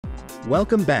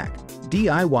Welcome back,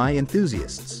 DIY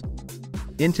enthusiasts.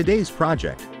 In today's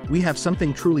project, we have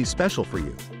something truly special for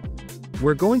you.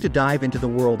 We're going to dive into the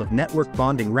world of network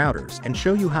bonding routers and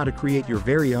show you how to create your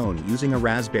very own using a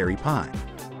Raspberry Pi.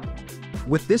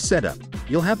 With this setup,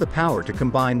 you'll have the power to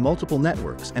combine multiple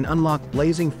networks and unlock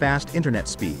blazing fast internet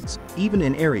speeds, even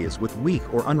in areas with weak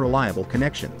or unreliable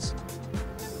connections.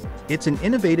 It's an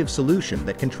innovative solution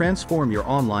that can transform your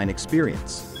online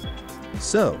experience.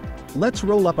 So, let's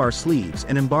roll up our sleeves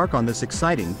and embark on this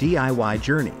exciting DIY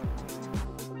journey.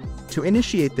 To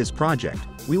initiate this project,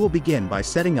 we will begin by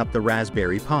setting up the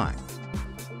Raspberry Pi.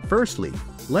 Firstly,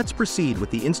 let's proceed with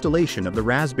the installation of the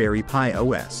Raspberry Pi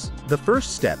OS. The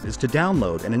first step is to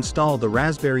download and install the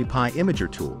Raspberry Pi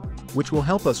Imager tool, which will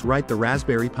help us write the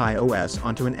Raspberry Pi OS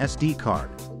onto an SD card.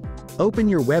 Open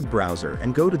your web browser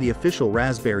and go to the official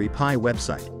Raspberry Pi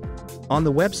website. On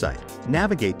the website,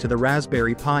 navigate to the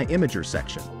Raspberry Pi Imager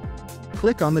section.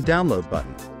 Click on the download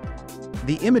button.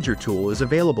 The Imager tool is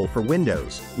available for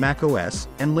Windows, Mac OS,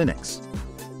 and Linux.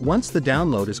 Once the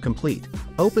download is complete,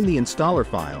 open the installer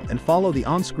file and follow the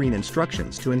on-screen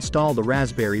instructions to install the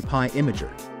Raspberry Pi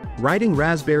Imager. Writing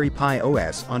Raspberry Pi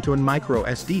OS onto a micro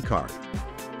SD card.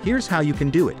 Here's how you can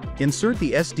do it. Insert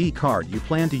the SD card you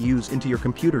plan to use into your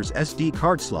computer's SD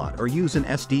card slot or use an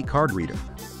SD card reader.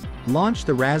 Launch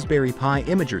the Raspberry Pi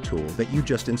Imager tool that you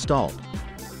just installed.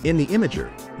 In the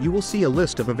Imager, you will see a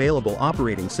list of available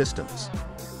operating systems.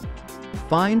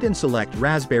 Find and select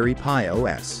Raspberry Pi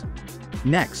OS.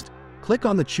 Next, click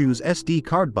on the Choose SD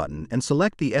card button and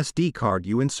select the SD card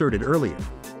you inserted earlier.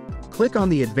 Click on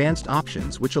the advanced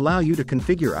options which allow you to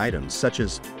configure items such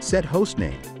as set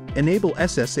hostname, enable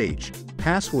SSH,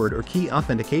 password or key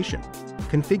authentication,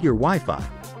 configure Wi-Fi,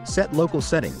 set local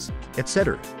settings,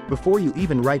 etc. before you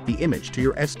even write the image to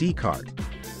your SD card.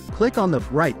 Click on the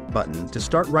Write button to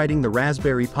start writing the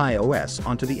Raspberry Pi OS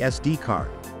onto the SD card.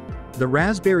 The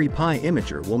Raspberry Pi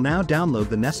Imager will now download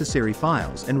the necessary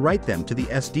files and write them to the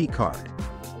SD card.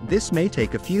 This may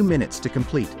take a few minutes to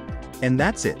complete. And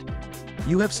that's it.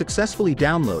 You have successfully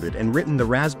downloaded and written the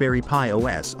Raspberry Pi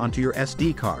OS onto your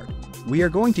SD card. We are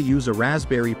going to use a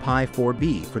Raspberry Pi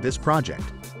 4B for this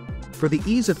project. For the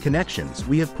ease of connections,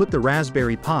 we have put the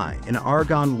Raspberry Pi in an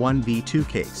Argon 1V2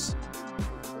 case.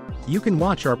 You can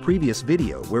watch our previous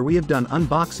video where we have done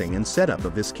unboxing and setup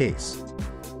of this case.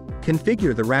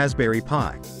 Configure the Raspberry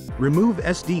Pi. Remove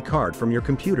SD card from your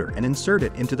computer and insert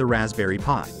it into the Raspberry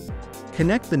Pi.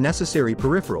 Connect the necessary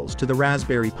peripherals to the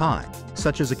Raspberry Pi,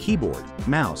 such as a keyboard,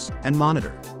 mouse, and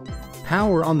monitor.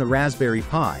 Power on the Raspberry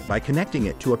Pi by connecting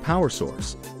it to a power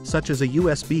source, such as a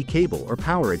USB cable or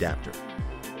power adapter.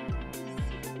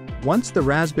 Once the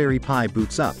Raspberry Pi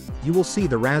boots up, you will see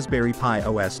the Raspberry Pi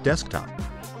OS desktop.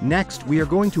 Next, we are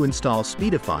going to install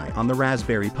Speedify on the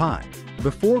Raspberry Pi.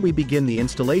 Before we begin the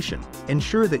installation,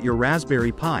 ensure that your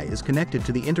Raspberry Pi is connected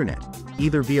to the internet,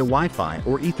 either via Wi-Fi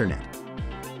or Ethernet.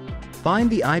 Find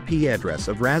the IP address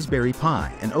of Raspberry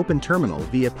Pi and open terminal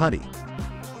via PuTTY.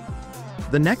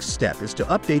 The next step is to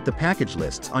update the package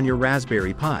lists on your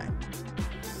Raspberry Pi.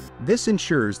 This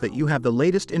ensures that you have the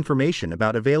latest information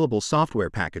about available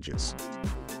software packages.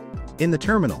 In the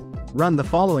terminal, run the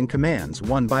following commands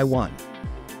one by one.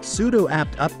 sudo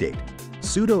apt update,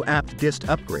 sudo apt dist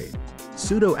upgrade,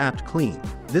 sudo apt clean.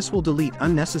 This will delete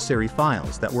unnecessary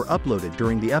files that were uploaded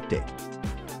during the update.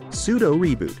 Sudo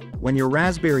reboot. When your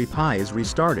Raspberry Pi is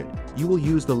restarted, you will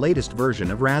use the latest version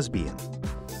of Raspbian.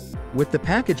 With the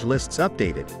package lists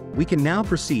updated, we can now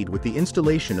proceed with the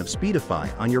installation of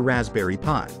Speedify on your Raspberry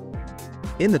Pi.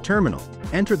 In the terminal,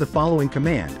 enter the following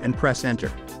command and press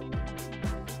enter.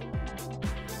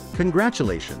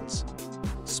 Congratulations!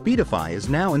 Speedify is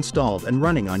now installed and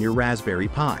running on your Raspberry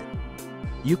Pi.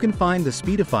 You can find the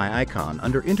Speedify icon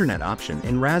under Internet option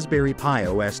in Raspberry Pi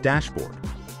OS dashboard.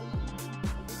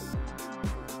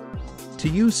 To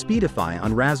use Speedify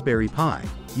on Raspberry Pi,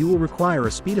 you will require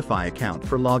a Speedify account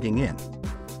for logging in.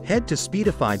 Head to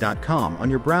speedify.com on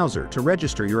your browser to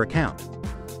register your account.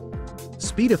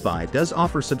 Speedify does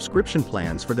offer subscription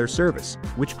plans for their service,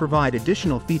 which provide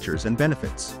additional features and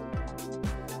benefits.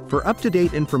 For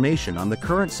up-to-date information on the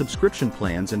current subscription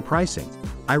plans and pricing,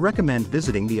 I recommend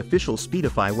visiting the official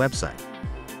Speedify website.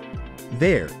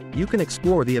 There, you can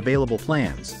explore the available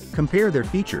plans, compare their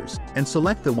features, and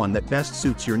select the one that best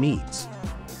suits your needs.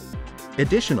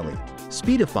 Additionally,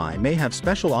 Speedify may have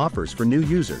special offers for new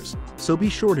users, so be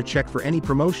sure to check for any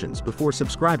promotions before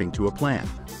subscribing to a plan.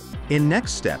 In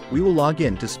next step, we will log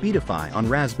in to Speedify on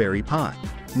Raspberry Pi.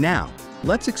 Now,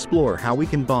 let's explore how we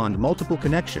can bond multiple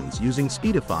connections using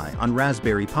Speedify on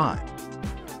Raspberry Pi.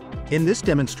 In this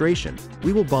demonstration,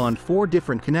 we will bond 4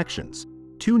 different connections,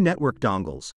 2 network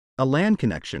dongles, a LAN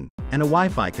connection, and a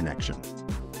Wi-Fi connection.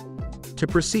 To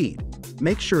proceed,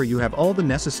 make sure you have all the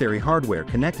necessary hardware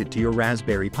connected to your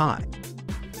Raspberry Pi.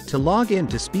 To log in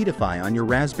to Speedify on your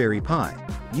Raspberry Pi,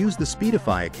 use the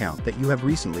Speedify account that you have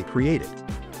recently created.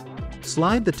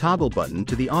 Slide the toggle button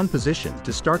to the on position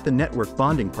to start the network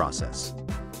bonding process.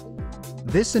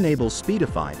 This enables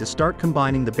Speedify to start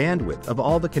combining the bandwidth of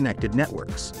all the connected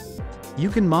networks. You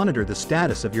can monitor the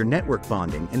status of your network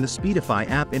bonding in the Speedify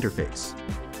app interface.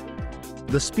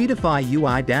 The Speedify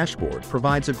UI dashboard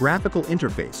provides a graphical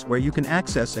interface where you can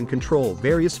access and control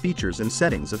various features and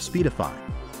settings of Speedify.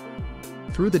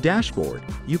 Through the dashboard,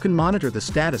 you can monitor the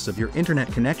status of your internet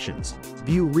connections,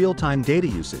 view real-time data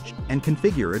usage, and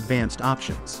configure advanced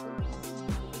options.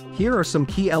 Here are some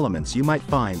key elements you might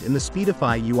find in the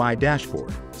Speedify UI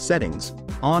dashboard: settings,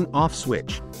 on-off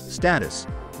switch, status,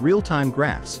 real-time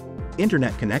graphs,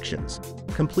 internet connections,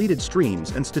 completed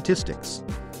streams and statistics.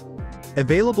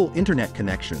 Available internet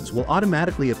connections will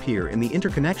automatically appear in the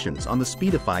interconnections on the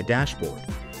Speedify dashboard.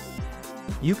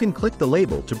 You can click the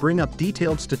label to bring up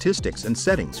detailed statistics and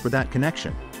settings for that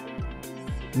connection.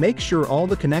 Make sure all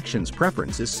the connections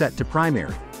preference is set to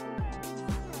primary.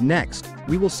 Next,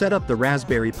 we will set up the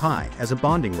Raspberry Pi as a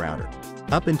bonding router.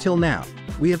 Up until now,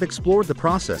 we have explored the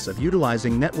process of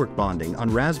utilizing network bonding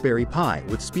on Raspberry Pi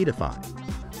with Speedify.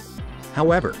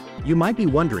 However, you might be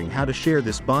wondering how to share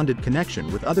this bonded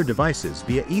connection with other devices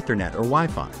via Ethernet or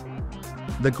Wi-Fi.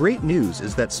 The great news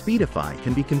is that Speedify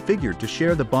can be configured to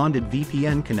share the bonded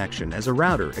VPN connection as a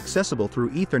router accessible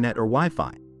through Ethernet or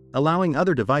Wi-Fi, allowing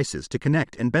other devices to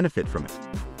connect and benefit from it.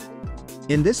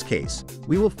 In this case,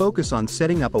 we will focus on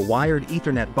setting up a wired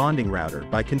Ethernet bonding router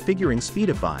by configuring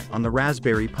Speedify on the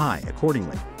Raspberry Pi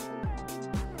accordingly.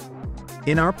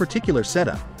 In our particular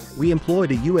setup, we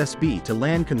employed a USB to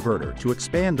LAN converter to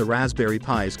expand the Raspberry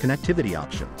Pi's connectivity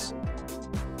options.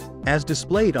 As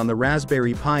displayed on the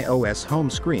Raspberry Pi OS home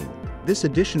screen, this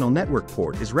additional network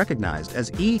port is recognized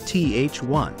as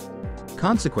ETH1.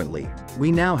 Consequently, we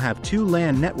now have two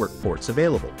LAN network ports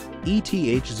available,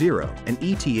 ETH0 and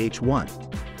ETH1.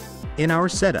 In our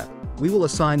setup, we will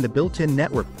assign the built-in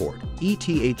network port,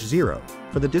 ETH0,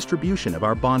 for the distribution of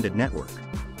our bonded network.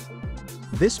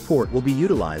 This port will be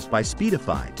utilized by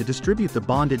Speedify to distribute the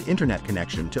bonded internet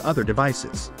connection to other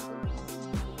devices.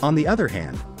 On the other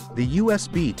hand, the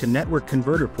USB to network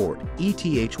converter port,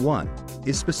 ETH1,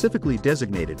 is specifically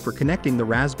designated for connecting the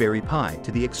Raspberry Pi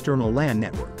to the external LAN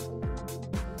network.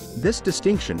 This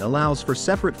distinction allows for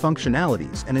separate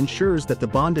functionalities and ensures that the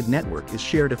bonded network is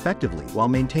shared effectively while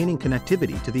maintaining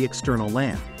connectivity to the external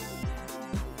LAN.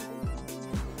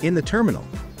 In the terminal,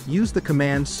 use the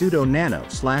command sudo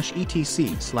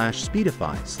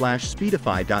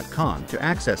nano/etc/speedify/speedify.com to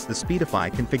access the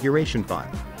Speedify configuration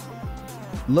file.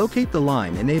 Locate the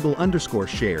line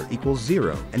enable_share =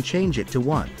 0 and change it to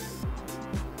 1.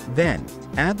 Then,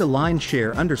 add the line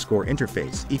share underscore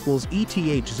interface equals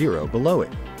ETH0 below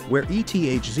it, where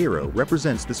ETH0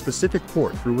 represents the specific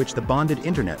port through which the bonded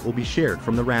internet will be shared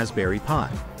from the Raspberry Pi.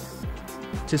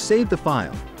 To save the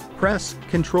file, press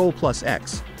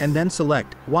Ctrl+X and then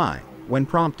select Y when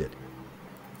prompted.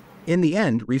 In the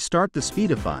end, restart the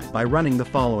Speedify by running the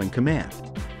following command.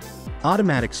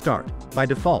 Automatic start. By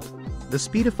default, the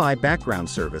Speedify background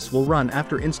service will run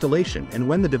after installation and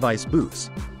when the device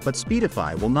boots, but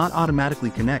Speedify will not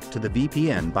automatically connect to the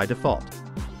VPN by default.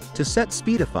 To set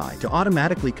Speedify to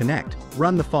automatically connect,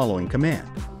 run the following command.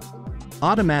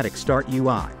 Automatic start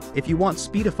UI. If you want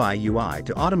Speedify UI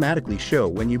to automatically show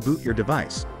when you boot your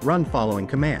device, run following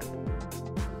command.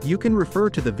 You can refer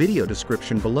to the video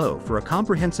description below for a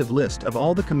comprehensive list of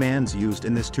all the commands used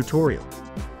in this tutorial.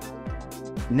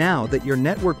 Now that your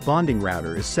network bonding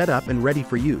router is set up and ready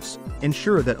for use,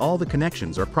 ensure that all the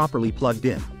connections are properly plugged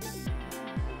in.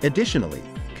 Additionally,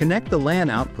 connect the LAN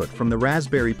output from the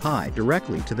Raspberry Pi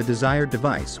directly to the desired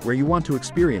device where you want to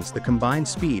experience the combined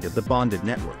speed of the bonded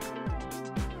network.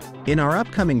 In our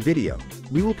upcoming video,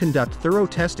 we will conduct thorough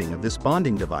testing of this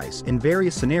bonding device in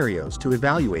various scenarios to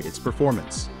evaluate its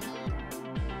performance.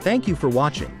 Thank you for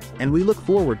watching, and we look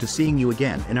forward to seeing you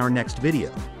again in our next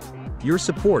video. Your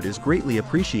support is greatly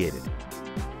appreciated.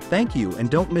 Thank you and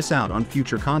don't miss out on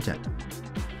future content.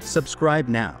 Subscribe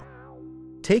now.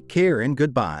 Take care and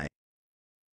goodbye.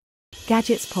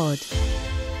 Gadgets Pod.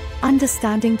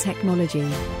 Understanding technology.